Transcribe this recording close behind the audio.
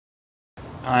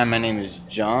Hi, my name is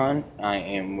John. I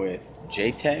am with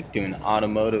JTech doing the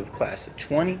automotive class of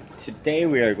 20. Today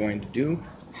we are going to do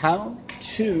how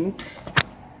to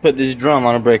put this drum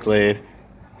on a brake lathe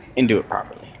and do it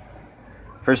properly.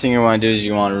 First thing you want to do is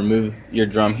you want to remove your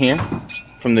drum here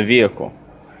from the vehicle.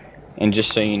 And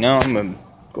just so you know, I'm going to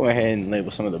go ahead and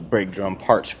label some of the brake drum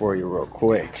parts for you real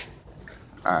quick.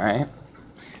 Alright,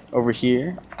 over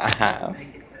here I have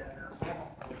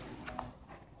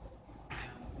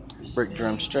brake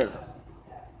drum straight.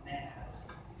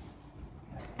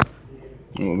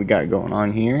 And what we got going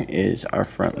on here is our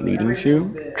front leading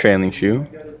shoe, trailing shoe,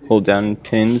 hold down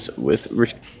pins with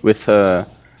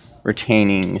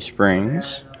retaining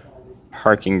springs,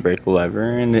 parking brake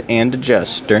lever, and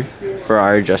adjuster for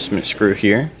our adjustment screw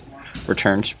here,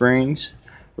 return spring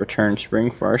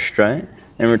for our strut,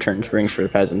 and return springs for the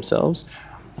pads themselves,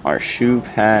 our shoe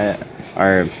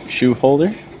holder,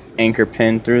 anchor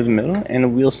pin through the middle, and a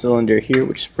wheel cylinder here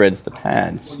which spreads the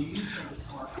pads.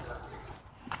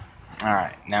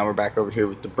 Alright, now we're back over here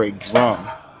with the brake drum.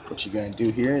 What you're going to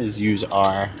do here is use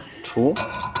our tool.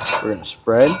 We're going to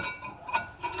spread.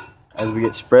 As we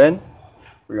get spread,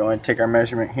 we're going to take our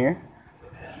measurement here.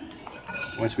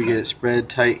 Once we get it spread,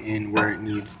 tighten where it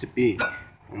needs to be.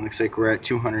 It looks like we're at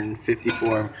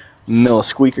 254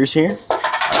 millisqueakers here.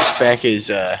 Our spec is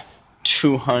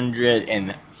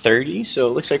 230, so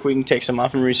it looks like we can take some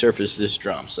off and resurface this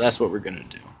drum. So that's what we're going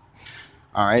to do.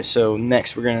 Alright, so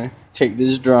next we're going to take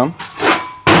this drum,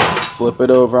 flip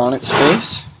it over on its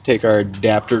face, take our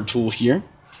adapter tool here,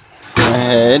 go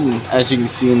ahead, and as you can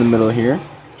see in the middle here,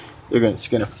 it's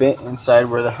going to fit inside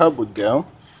where the hub would go.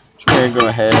 So we're going to go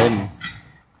ahead and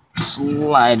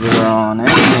slide it on it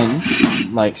in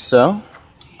like so.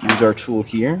 Use our tool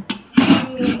here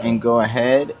and go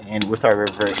ahead and with our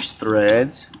reverse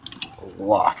threads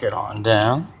lock it on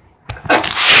down.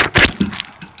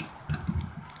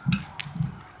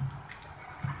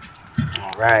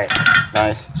 Alright,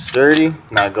 nice and sturdy,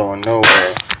 not going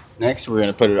nowhere. Next we're going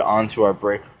to put it onto our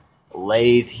brake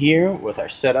lathe here with our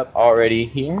setup already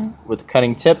here with the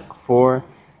cutting tip for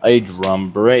a drum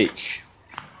brake.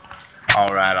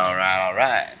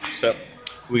 Alright. So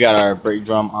we got our brake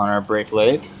drum on our brake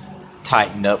lathe,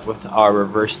 tightened up with our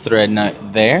reverse thread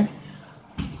nut there,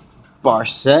 bar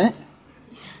set,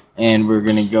 and we're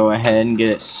going to go ahead and get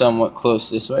it somewhat close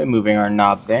this way, moving our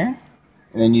knob there,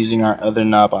 and then using our other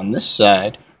knob on this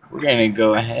side, we're going to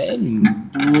go ahead and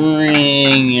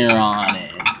bring it on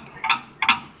in.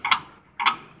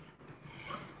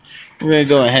 We're going to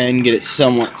go ahead and get it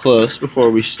somewhat close before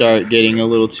we start getting a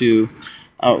little too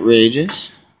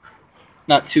outrageous.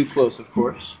 Not too close, of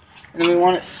course. And then we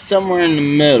want it somewhere in the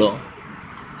middle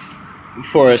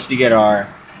for us to get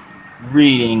our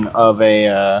reading of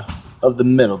the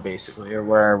middle, basically, or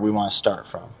where we want to start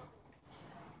from.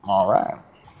 Alright,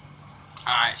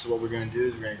 so what we're going to do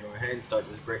is we're going to go ahead and start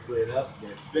this brake lathe up,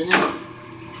 get it spinning.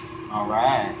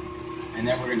 Alright, and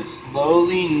then we're going to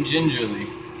slowly and gingerly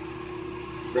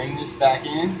bring this back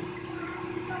in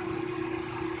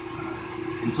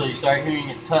until you start hearing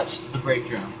it touch the brake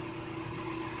drum.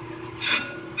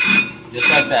 Just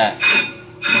like that.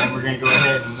 And then we're going to go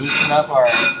ahead and loosen up our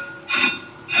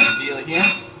deal here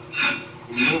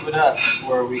and move it up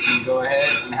where we can go ahead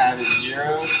and have it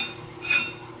zeroed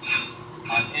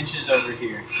on inches over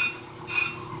here.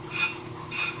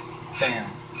 Bam.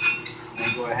 Then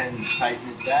go ahead and tighten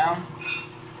it down.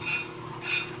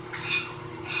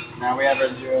 Now we have our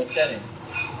zero setting.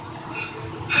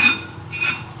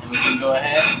 And we can go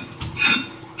ahead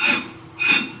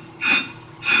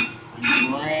and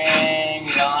bring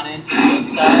it on into the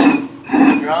inside of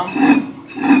the drum.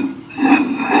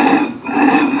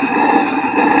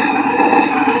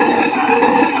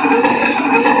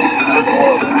 That's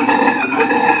horrible.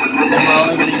 Then we're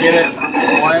only going to give it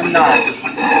one notch.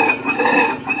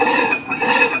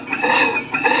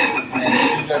 And then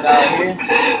use our dial here. Go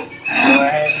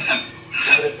ahead,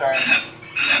 give it a turn.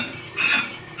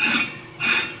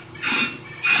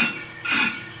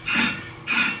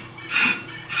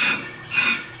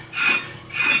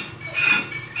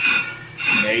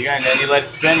 There you go, and then you let it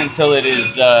spin until it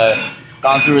is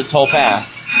gone through its whole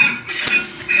pass.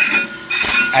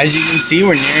 As you can see,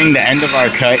 we're nearing the end of our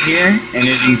cut here, and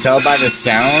as you can tell by the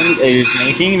sound it is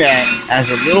making, that has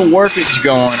a little warpage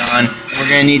going on. We're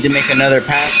going to need to make another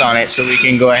pass on it so we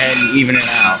can go ahead and even it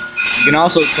out. You can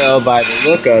also tell by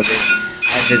the look of it,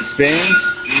 as it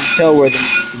spins, you can tell where the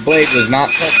blade was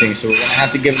not touching, so we're going to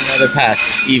have to give it another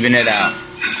pass to even it out.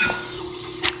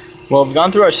 Well, we've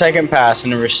gone through our second pass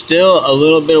and there was still a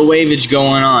little bit of wavage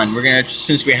going on. We're going to,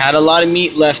 since we had a lot of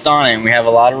meat left on it and we have a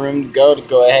lot of room to go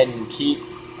ahead and keep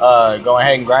going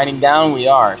ahead and grinding down, we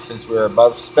are, since we're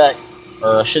above spec,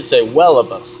 or I should say well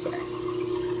above spec.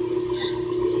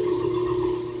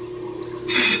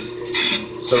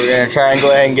 So we're going to try and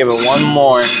go ahead and give it one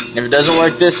more. And if it doesn't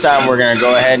work this time, we're going to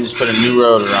go ahead and just put a new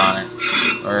rotor on it.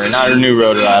 Or not a new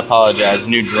rotor, I apologize,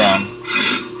 new drum.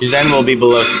 Because then we'll be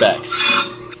below specs.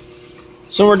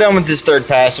 So we're done with this third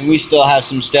pass, and we still have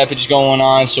some steppage going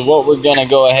on. So what we're going to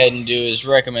go ahead and do is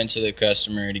recommend to the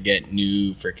customer to get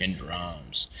new freaking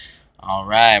drums.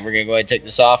 Alright, we're going to go ahead and take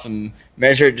this off and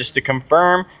measure it just to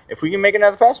confirm. If we can make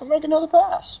another pass, we'll make another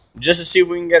pass. Just to see if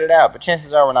we can get it out. But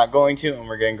chances are we're not going to, and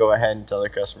we're going to go ahead and tell the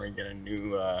customer to get a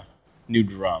new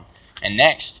drum. And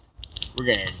next, we're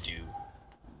going to do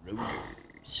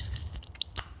rotors.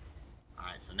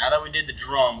 Alright, so now that we did the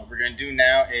drum, what we're going to do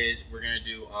now is we're going to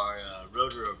do our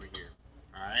rotor over here.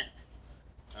 Alright?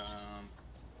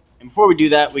 And before we do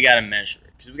that, we got to measure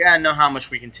it. Because we got to know how much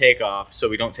we can take off so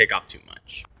we don't take off too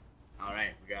much.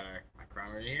 Alright, we got our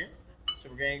micrometer here.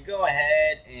 So we're going to go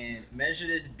ahead and measure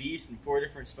this beast in 4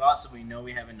 different spots so we know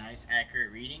we have a nice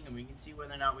accurate reading, and we can see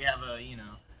whether or not we have a, you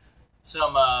know,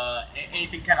 some,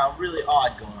 anything kind of really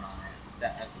odd going on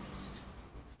at least.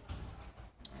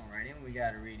 Alrighty, we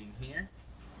got a reading here.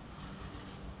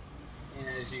 And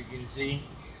as you can see,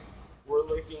 we're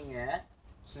looking at,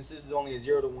 since this is only a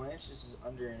 0 to 1 inch, this is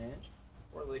under an inch,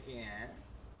 we're looking at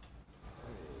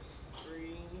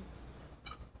 3.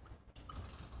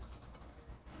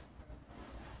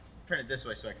 Turn it this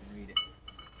way so I can read it.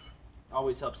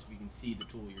 Always helps if you can see the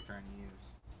tool you're trying to use.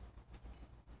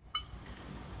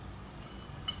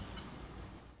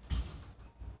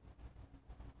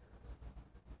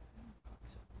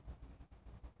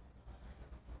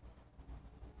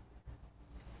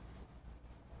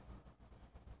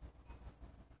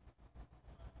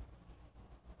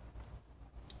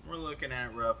 We're looking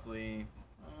at roughly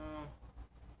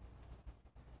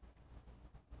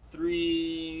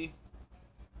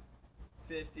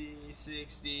 350,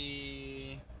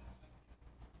 60,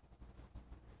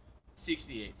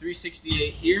 68.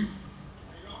 368 here.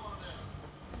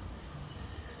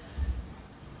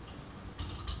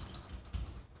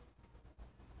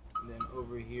 And then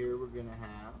over here we're going to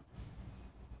have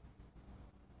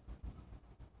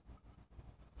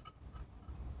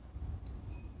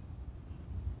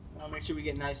now make sure we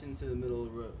get nice into the middle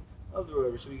of the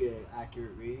rotor so we get an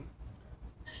accurate reading.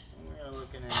 And we're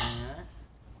looking at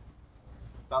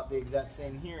about the exact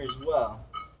same here as well.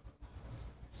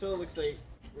 So it looks like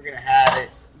we're going to have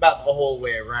it about the whole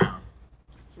way around.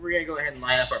 So we're going to go ahead and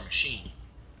line up our machine,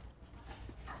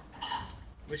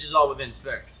 which is all within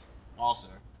specs. Also,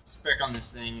 spec on this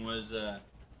thing was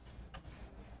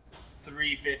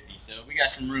 350, so we got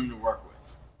some room to work with.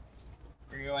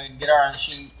 We're going to go ahead and get our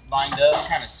machine lined up,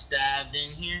 kind of stabbed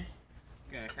in here.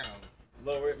 We're going to kind of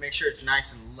lower it, make sure it's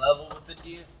nice and level with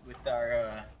the with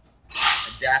our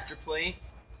adapter plate.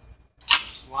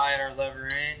 Slide our lever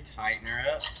in, tighten her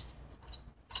up.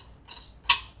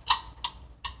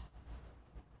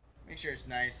 Make sure it's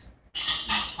nice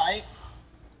and tight.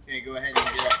 Okay, go ahead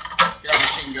and get our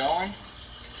machine going.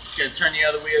 Just going to turn the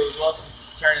other wheel as well since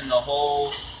it's turning the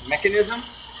whole mechanism.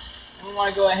 And we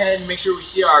want to go ahead and make sure we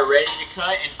see our ready to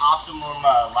cut and optimum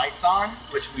lights on,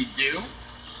 which we do.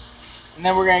 And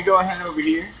then we're going to go ahead over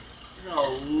here. We're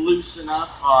going to loosen up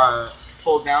our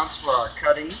pull downs for our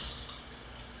cuttings.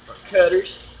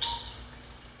 Cutters.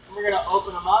 And we're going to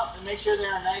open them up and make sure they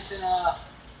are nice and how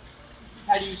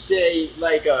do you say,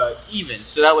 like even,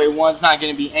 so that way one's not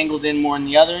going to be angled in more than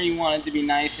the other. You want it to be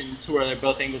nice and to where they're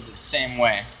both angled the same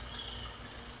way.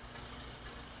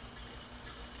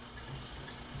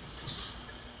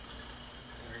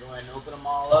 We're going to open them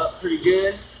all up pretty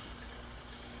good,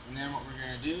 and then what we're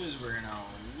going to do is we're going to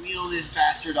wheel this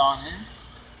bastard on in.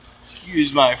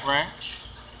 Excuse my French.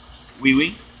 Oui,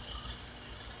 oui.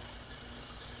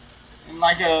 And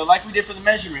like we did for the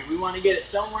measurement, we want to get it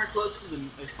somewhere close to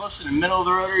as close to the middle of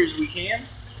the rotor as we can.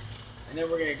 And then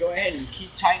we're going to go ahead and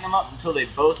keep tightening them up until they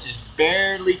both just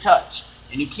barely touch.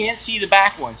 And you can't see the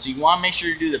back one, so you want to make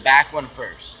sure to do the back one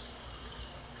first.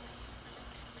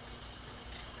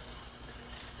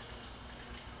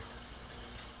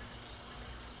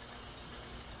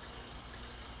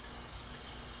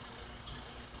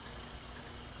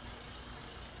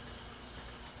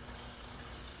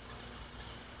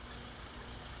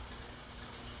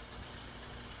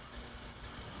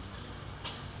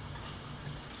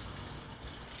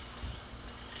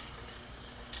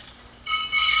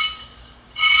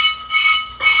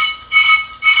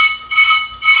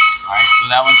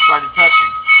 That one started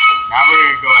touching. Now we're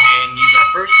going to go ahead and use our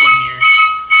first one here,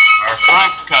 our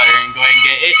front cutter, and go ahead and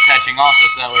get it touching also,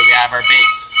 so that way we have our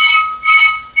base.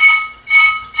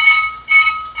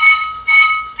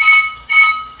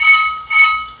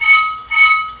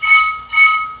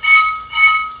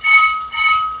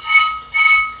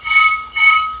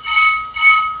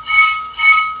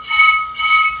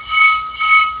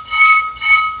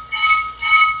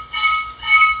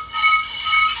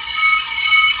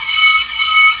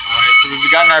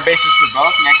 on our bases for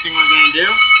both. Next thing we're going to do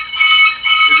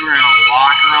is we're going to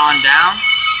lock her on down.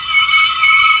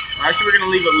 Or actually, we're going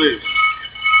to leave it loose.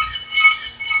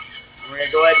 And we're going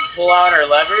to go ahead and pull out our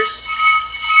levers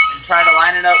and try to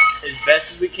line it up as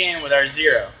best as we can with our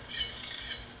zero.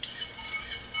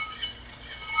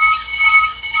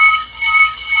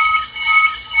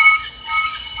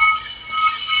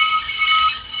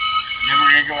 And then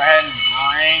we're going to go ahead and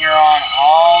bring her on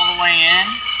all the way in.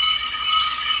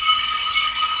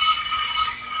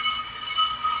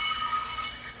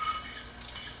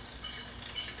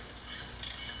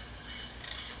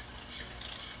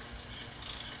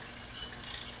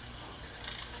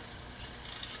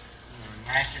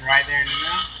 Nice and right there in the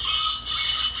middle.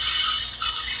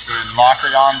 Go ahead and lock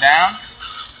it on down.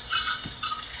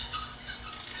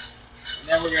 And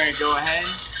then we're going to go ahead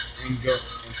and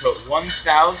put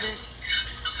 1,000.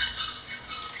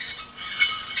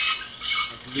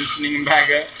 Loosening them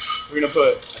back up. We're going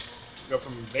to go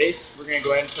from the base, we're going to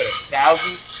go ahead and put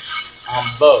 1,000 on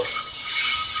both.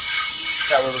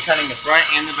 So we're turning the front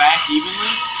and the back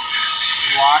evenly.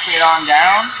 Lock it on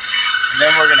down. And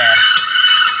then we're going to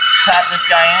tap this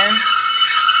guy in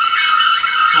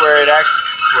to where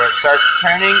it starts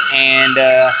turning and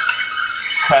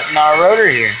cutting our rotor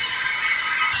here.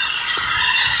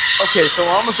 Okay, so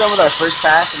we're almost done with our first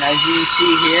pass, and as you can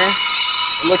see here,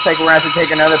 it looks like we're going to have to take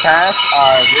another pass.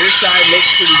 Our rear side looks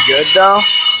pretty good though,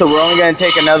 so we're only going to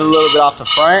take another little bit off the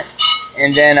front,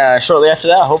 and then shortly after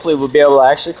that, hopefully we'll be able to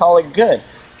actually call it good.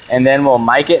 And then we'll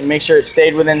mic it and make sure it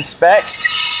stayed within specs,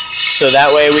 so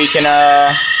that way we can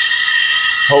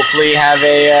hopefully have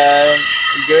a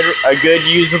good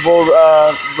usable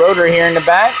rotor here in the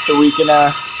back, so we can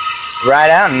ride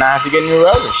out and not have to get new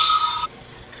rotors.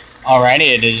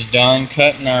 Alrighty, it is done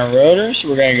cutting our rotor, so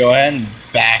we're going to go ahead and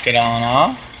back it on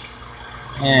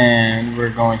off. And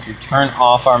we're going to turn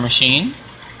off our machine.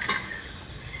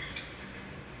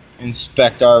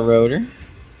 Inspect our rotor.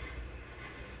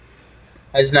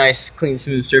 Has nice, clean,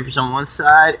 smooth surface on one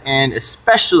side, and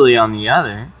especially on the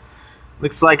other.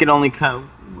 Looks like it only cut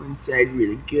one side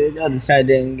really good. The other side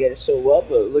didn't get it so well,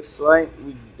 but it looks like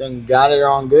we done got it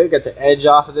on good. Got the edge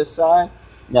off of this side,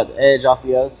 got the edge off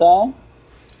the other side.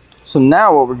 So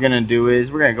now what we're going to do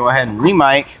is we're going to go ahead and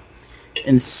re-mic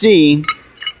and see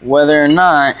whether or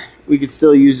not we could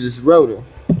still use this rotor.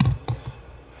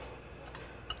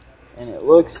 And it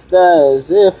looks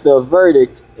as if the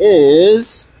verdict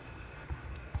is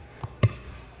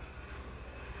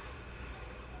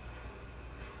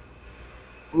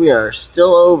we are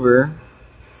still over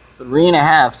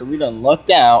 3.5, so we done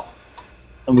lucked out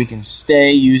and we can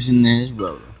stay using this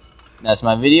rotor. That's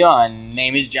my video. My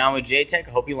name is John with J-Tech.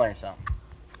 I hope you learned something.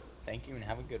 Thank you and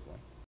have a good one.